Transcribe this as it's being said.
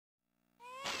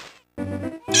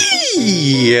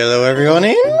Hello everyone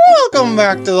and welcome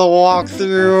back to the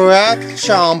walkthrough at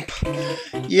Chomp.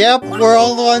 Yep,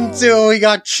 World 1-2, we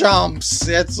got Chomps.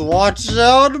 It's watch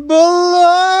out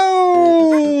below!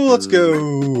 Let's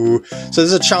go! So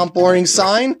there's a Chomp warning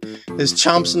sign. There's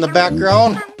Chomps in the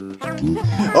background.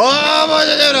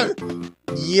 Oh!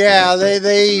 Yeah,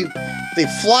 they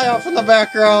fly off in the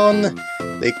background,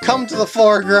 they come to the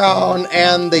foreground,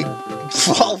 and they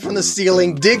fall from the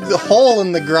ceiling, dig the hole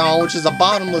in the ground, which is a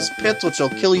bottomless pit, which will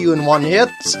kill you in one hit.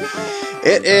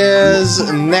 It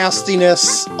is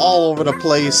nastiness all over the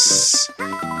place,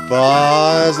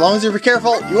 but as long as you're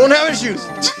careful, you won't have issues.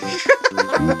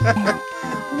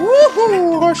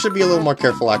 Woohoo! I should be a little more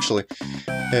careful, actually.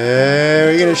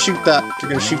 You're gonna shoot that.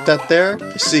 You're gonna shoot that there.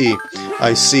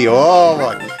 I see. Oh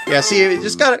boy. Yeah. See, you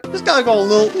just gotta go a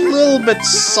little bit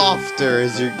softer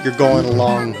as you're going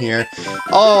along here.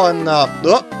 Oh, and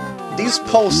these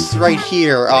posts right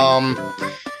here.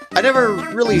 I never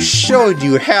really showed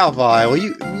you, have I? Well,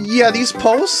 yeah, these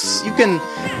posts, you can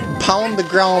pound the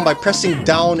ground by pressing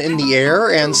down in the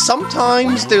air, and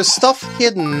sometimes there's stuff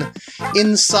hidden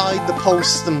inside the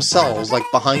posts themselves, like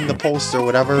behind the posts or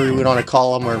whatever you want to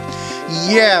call them, or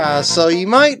yeah, so you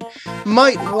might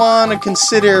want to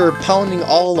consider pounding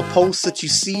all the posts that you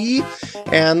see.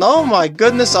 And oh my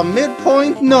goodness, a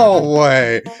midpoint? No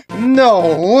way!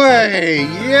 No way!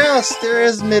 Yes, there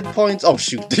is midpoints. Oh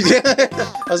shoot.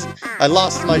 I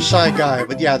lost my shy guy,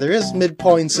 but yeah, there is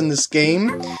midpoints in this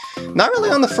game. Not really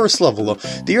on the first level though.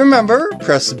 Do you remember?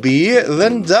 Press B,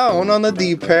 then down on the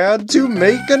D-pad to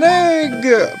make an egg!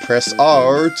 Press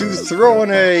R to throw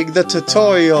an egg. The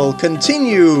tutorial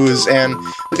continues, and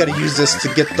we gotta use this to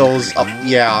get those up.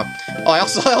 Yeah. Oh, I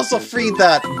also freed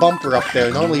that bumper up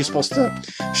there. Normally you're supposed to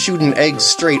shoot an egg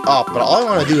straight up, but all I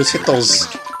want to do is hit those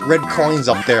red coins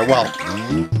up there. Well,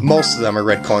 most of them are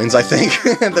red coins, I think.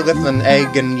 With an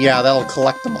egg, and yeah, that'll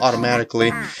collect them automatically.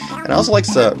 And I also like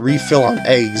to refill on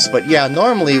eggs, but yeah,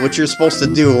 normally what you're supposed to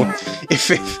do,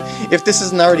 if this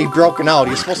isn't already broken out,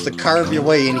 you're supposed to carve your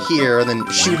way in here and then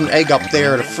shoot an egg up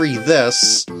there to free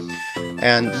this.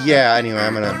 And yeah, anyway,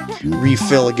 I'm gonna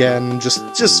refill again,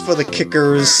 just for the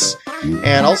kickers,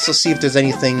 and also see if there's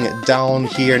anything down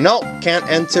here. Nope, can't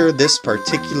enter this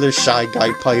particular Shy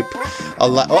Guy pipe.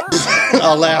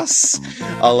 Alas,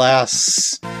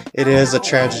 it is a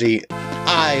tragedy.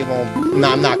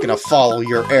 I'm not gonna follow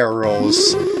your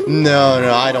arrows.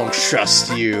 No, I don't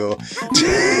trust you.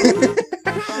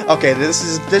 Okay, this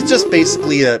is just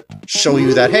basically to show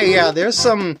you that, hey, yeah, there's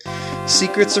some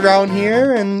secrets around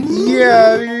here, and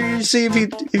yeah, you see, if you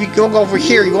go over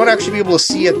here, you won't actually be able to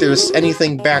see if there's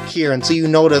anything back here until you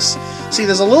notice. See,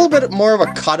 there's a little bit more of a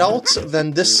cutout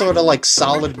than this sort of like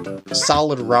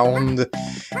solid round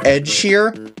edge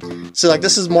here. So like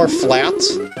this is more flat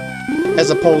as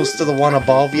opposed to the one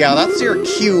above. Yeah, that's your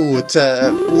cue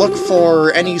to look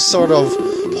for any sort of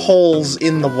holes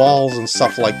in the walls and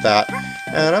stuff like that.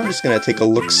 And I'm just gonna take a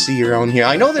look-see around here.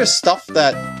 I know there's stuff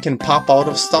that can pop out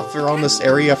of stuff around this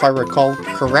area, if I recall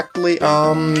correctly,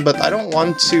 but I don't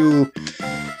want to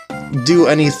do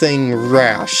anything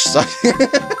rash, so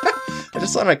I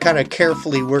just want to kind of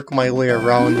carefully work my way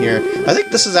around here. I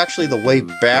think this is actually the way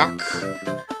back.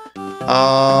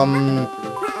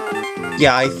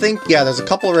 Yeah, I think, yeah, there's a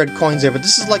couple of red coins there, but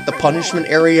this is like the punishment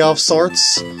area of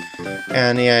sorts.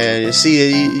 And yeah, you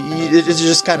see, it's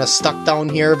just kind of stuck down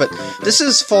here, but this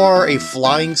is for a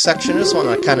flying section. I just want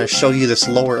to kind of show you this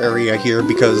lower area here,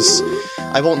 because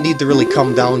I won't need to really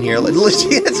come down here.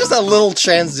 It's just a little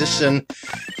transition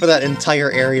for that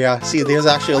entire area. See, there's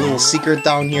actually a little secret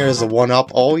down here as a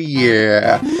one-up. Oh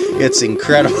yeah, it's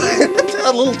incredible.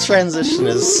 That little transition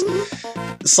is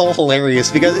so hilarious,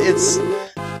 because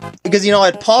you know,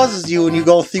 it pauses you when you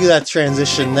go through that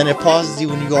transition, then it pauses you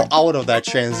when you go out of that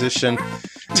transition.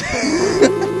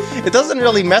 It doesn't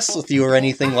really mess with you or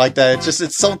anything like that,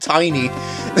 it's so tiny.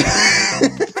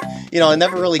 You know, it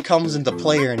never really comes into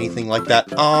play or anything like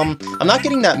that. I'm not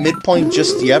getting that midpoint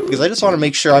just yet, because I just want to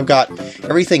make sure I've got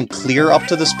everything clear up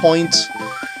to this point.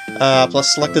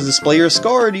 Plus select the display your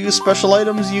score to use special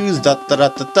items, use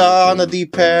da-da-da-da-da on the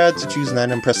D-pad to choose an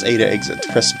item, press A to exit,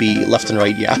 press B left and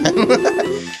right, yeah.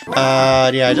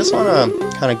 Yeah, I just want to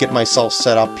kind of get myself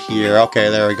set up here. Okay,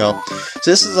 there we go.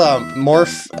 So this is a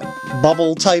morph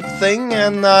bubble type thing,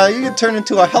 and you can turn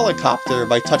into a helicopter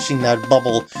by touching that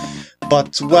bubble.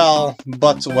 But, well,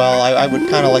 I would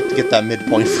kind of like to get that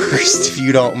midpoint first, if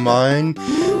you don't mind.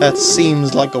 That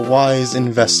seems like a wise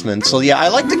investment. So yeah, I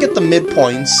like to get the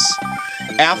midpoints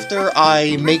after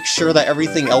I make sure that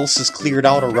everything else is cleared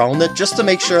out around it, just to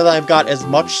make sure that I've got as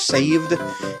much saved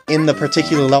in the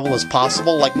particular level as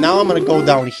possible. Like now I'm going to go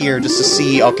down here just to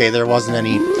see, okay, there wasn't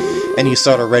any any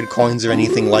sort of red coins or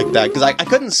anything like that, because I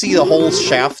couldn't see the whole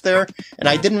shaft there, and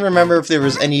I didn't remember if there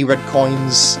was any red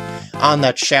coins on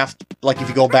that shaft, like if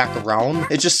you go back around.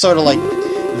 It's just sort of like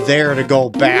there to go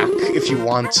back if you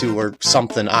want to, or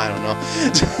something, I don't know.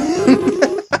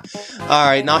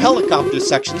 Alright, now helicopter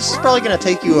section. This is probably going to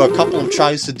take you a couple of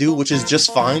tries to do, which is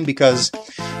just fine, because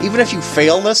even if you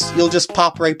fail this, you'll just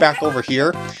pop right back over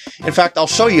here. In fact, I'll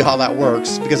show you how that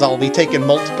works, because I'll be taking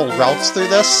multiple routes through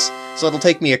this, so it'll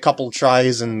take me a couple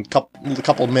tries and a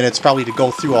couple minutes probably to go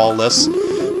through all this.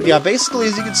 But yeah, basically,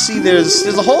 as you can see, there's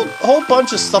a whole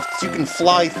bunch of stuff that you can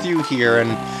fly through here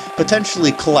and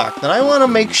potentially collect. And I want to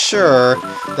make sure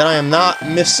that I am not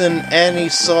missing any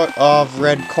sort of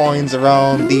red coins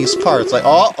around these parts. Like,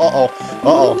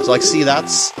 uh-oh. So, like, see,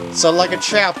 that's sort of like a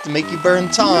trap to make you burn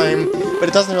time, but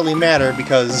it doesn't really matter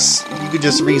because you could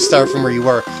just restart from where you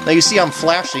were. Now, you see I'm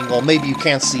flashing. Well, maybe you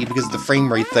can't see because of the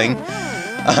frame rate thing.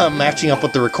 Matching up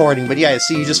with the recording. But yeah,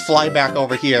 see, you just fly back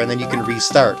over here and then you can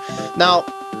restart. Now,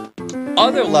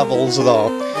 other levels, though,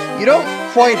 you don't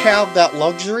quite have that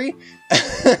luxury,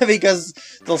 because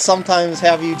they'll sometimes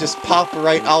have you just pop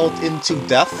right out into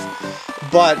death,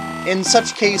 but in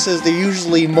such cases, they're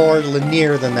usually more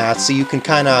linear than that, so you can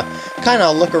kind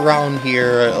of look around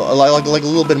here like a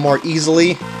little bit more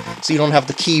easily, so you don't have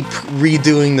to keep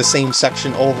redoing the same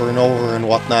section over and over and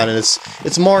whatnot, and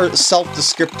it's more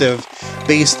self-descriptive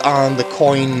based on the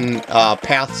coin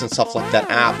paths and stuff like that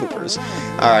afterwards.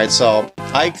 Alright, so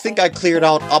I think I cleared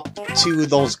out up to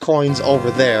those coins over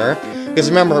there, because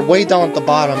remember, way down at the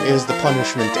bottom is the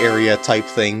punishment area type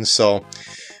thing, so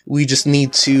we just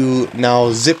need to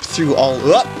now zip through all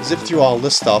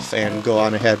this stuff and go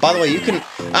on ahead. By the way, you can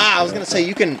I was gonna say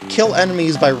you can kill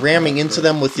enemies by ramming into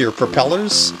them with your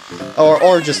propellers,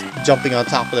 or just jumping on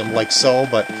top of them like so.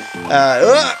 But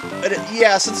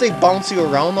yeah, since they bounce you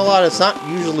around a lot, it's not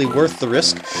usually worth the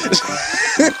risk.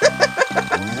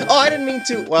 Oh, I didn't mean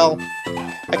to. Well,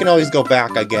 I can always go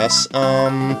back, I guess.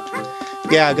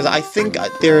 Yeah, because I think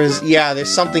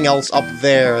there's something else up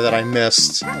there that I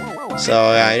missed. So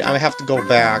I have to go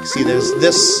back. See, there's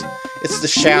this. It's the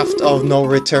shaft of no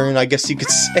return, I guess you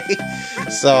could say.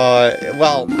 So,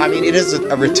 well, I mean, it is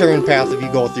a return path if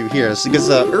you go through here. So, because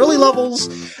the early levels,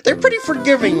 they're pretty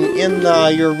forgiving in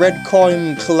your red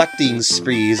coin collecting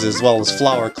sprees, as well as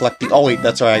flower collecting. Oh wait,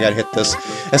 that's right, I gotta hit this.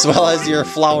 As well as your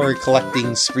flower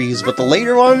collecting sprees. But the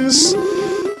later ones,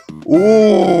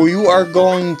 ooh, you are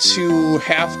going to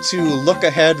have to look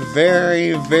ahead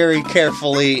very, very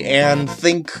carefully and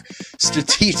think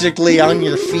strategically on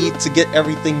your feet to get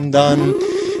everything done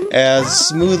as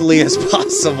smoothly as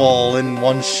possible in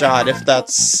one shot, if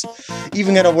that's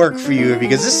even gonna work for you,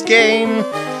 because this game,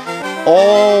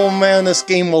 oh man, this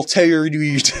game will tear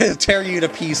you to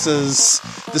pieces,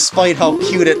 despite how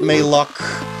cute it may look.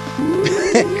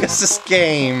 Because this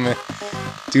game,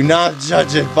 do not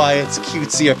judge it by its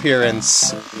cutesy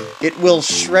appearance. It will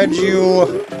shred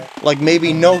you like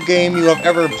maybe no game you have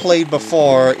ever played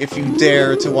before if you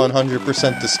dare to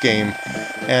 100% this game.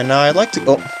 And I'd like to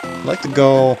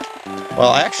go...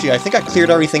 Well, actually, I think I cleared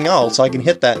everything out, so I can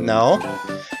hit that now.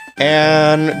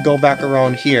 And go back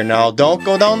around here. Now, don't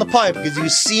go down the pipe, because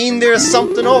you've seen there's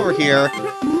something over here.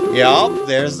 Yup,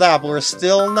 there's that, but we're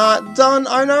still not done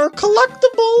on our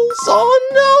collectibles! Oh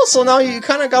no! So now you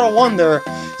kind of gotta wonder,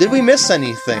 did we miss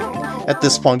anything at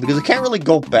this point? Because we can't really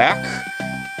go back,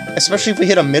 especially if we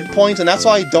hit a midpoint, and that's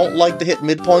why I don't like to hit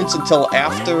midpoints until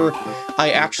after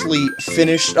I actually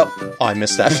finished up. Oh, I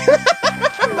missed that.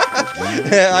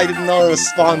 I didn't know it was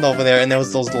spawned over there, and there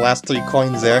was the last 3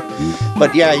 coins there.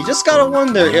 But yeah, you just gotta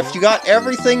wonder if you got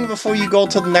everything before you go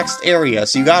to the next area.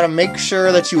 So you gotta make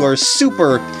sure that you are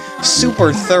super,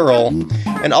 super thorough.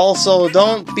 And also,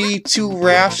 don't be too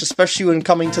rash, especially when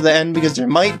coming to the end, because there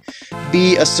might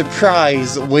be a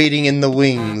surprise waiting in the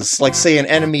wings. Like, say, an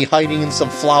enemy hiding in some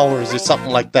flowers or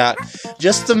something like that.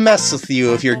 Just to mess with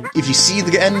you. If you see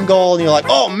the end goal and you're like,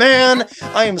 oh man,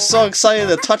 I am so excited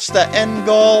to touch that end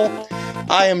goal.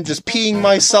 I am just peeing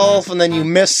myself, and then you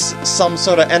miss some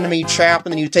sort of enemy trap,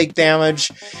 and then you take damage,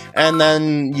 and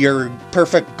then your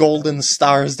perfect golden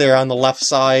stars there on the left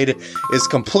side is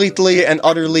completely and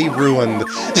utterly ruined.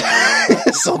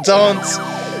 So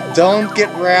don't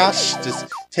get rash, just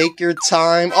take your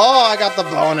time. Oh, I got the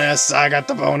bonus!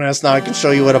 Now I can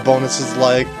show you what a bonus is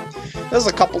like. There's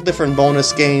a couple different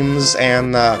bonus games,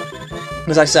 and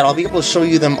as I said, I'll be able to show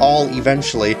you them all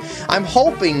eventually. I'm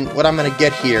hoping what I'm going to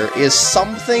get here is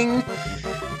something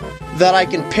that I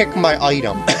can pick my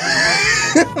item.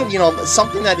 You know,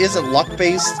 something that isn't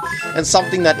luck-based, and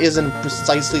something that isn't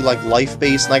precisely like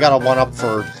life-based, and I got a 1-up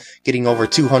for getting over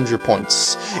 200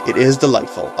 points. It is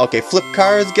delightful. Okay, flip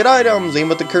cards, get items,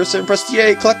 aim at the cursor and press the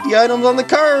A, collect the items on the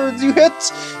cards you hit.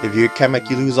 If you get Kamek,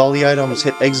 you lose all the items,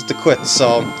 hit exit to quit.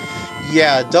 So,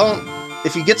 yeah,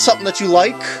 if you get something that you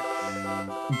like,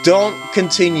 don't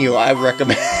continue, I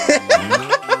recommend.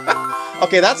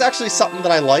 Okay, that's actually something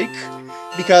that I like,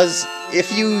 because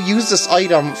if you use this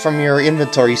item from your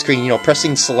inventory screen, you know,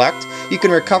 pressing select, you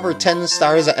can recover 10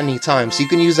 stars at any time. So you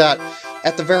can use that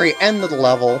at the very end of the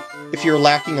level if you're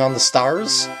lacking on the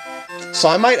stars. So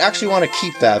I might actually want to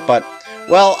keep that, but,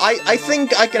 well, I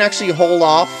think I can actually hold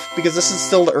off, because this is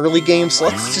still the early game, so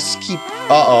let's just keep...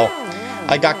 Uh-oh.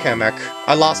 I got Kamek.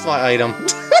 I lost my item.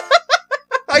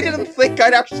 I didn't think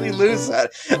I'd actually lose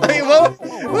that. I mean,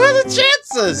 what are the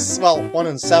chances? Well, 1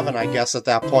 in 7, I guess, at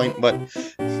that point, but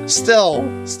still,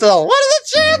 what are the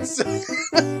chances?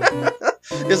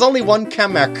 There's only one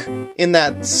Kamek in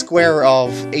that square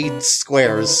of 8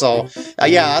 squares, so,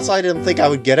 yeah, that's why I didn't think I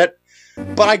would get it.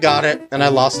 But I got it, and I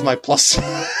lost my plus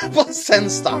 10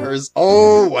 stars.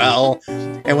 Oh, well.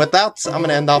 And with that, I'm going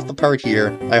to end off the part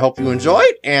here. I hope you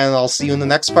enjoyed, and I'll see you in the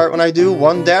next part when I do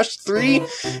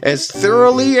 1-3 as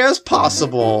thoroughly as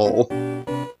possible.